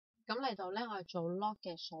咁嚟到咧，我哋做 log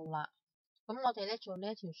嘅數啦。咁我哋咧做呢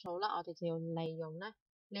一條數啦，我哋就要利用咧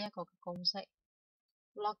呢一個公式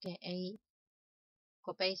log 嘅 a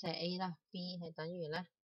個 base 係 a 啦 ，b 係等於咧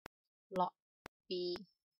log b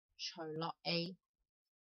除 log a。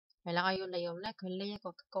係啦，我要利用咧佢呢一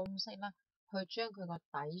個公式啦，去將佢個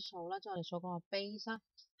底數啦，即係我哋所講嘅 base 啦，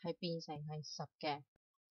係變成係10嘅。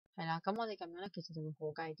係啦，咁我哋咁樣咧，其實就會好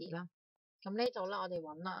計啲啦。咁呢度咧，我哋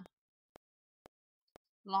揾啦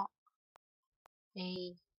log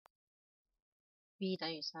a b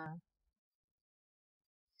等於3。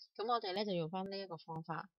咁我哋咧就用翻呢一個方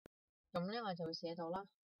法，咁咧我就會寫到啦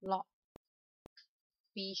log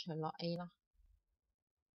b 除 log a 啦，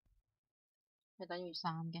係等於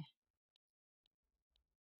3嘅。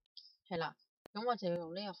係啦，咁我就要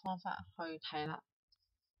用呢個方法去睇啦。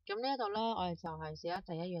咁呢一度咧，我哋就係寫咗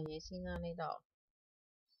第一樣嘢先啦。呢度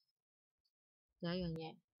第一樣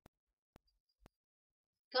嘢，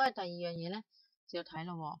咁我第二樣嘢咧就要睇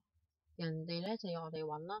咯。人哋咧就要我哋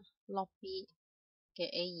揾啦 log b 嘅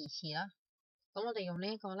a 二次啦。咁我哋用呢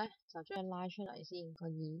一個咧就將佢拉出嚟先，個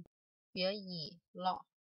2變咗2 log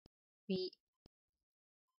b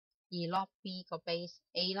 2 log b 個 base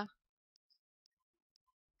a 啦。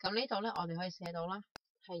咁呢度咧我哋可以寫到啦，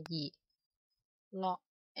係2 log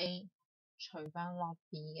a 除翻 log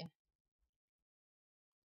b 嘅。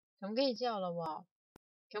咁跟住之後咯，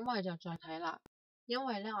咁我哋就再睇啦。因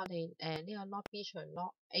為咧我哋呢個 log b 除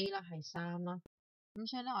log a 啦係3啦，咁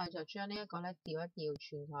所以咧我哋就將呢一個咧調一調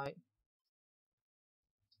轉佢，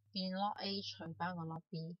變 log a 除翻個 log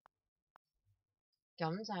b，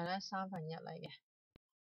 咁就係咧1/3嚟嘅。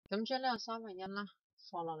咁將呢個1/3啦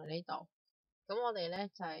放落嚟呢度，咁我哋咧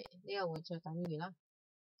就係呢個會就等於啦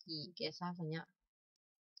2嘅1/3。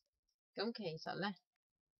咁其實咧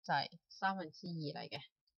就係2/3嚟嘅。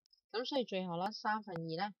咁所以最後啦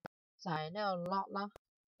2/3咧就係呢個 log 啦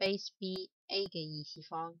base b a 嘅2次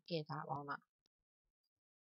方嘅答案啦。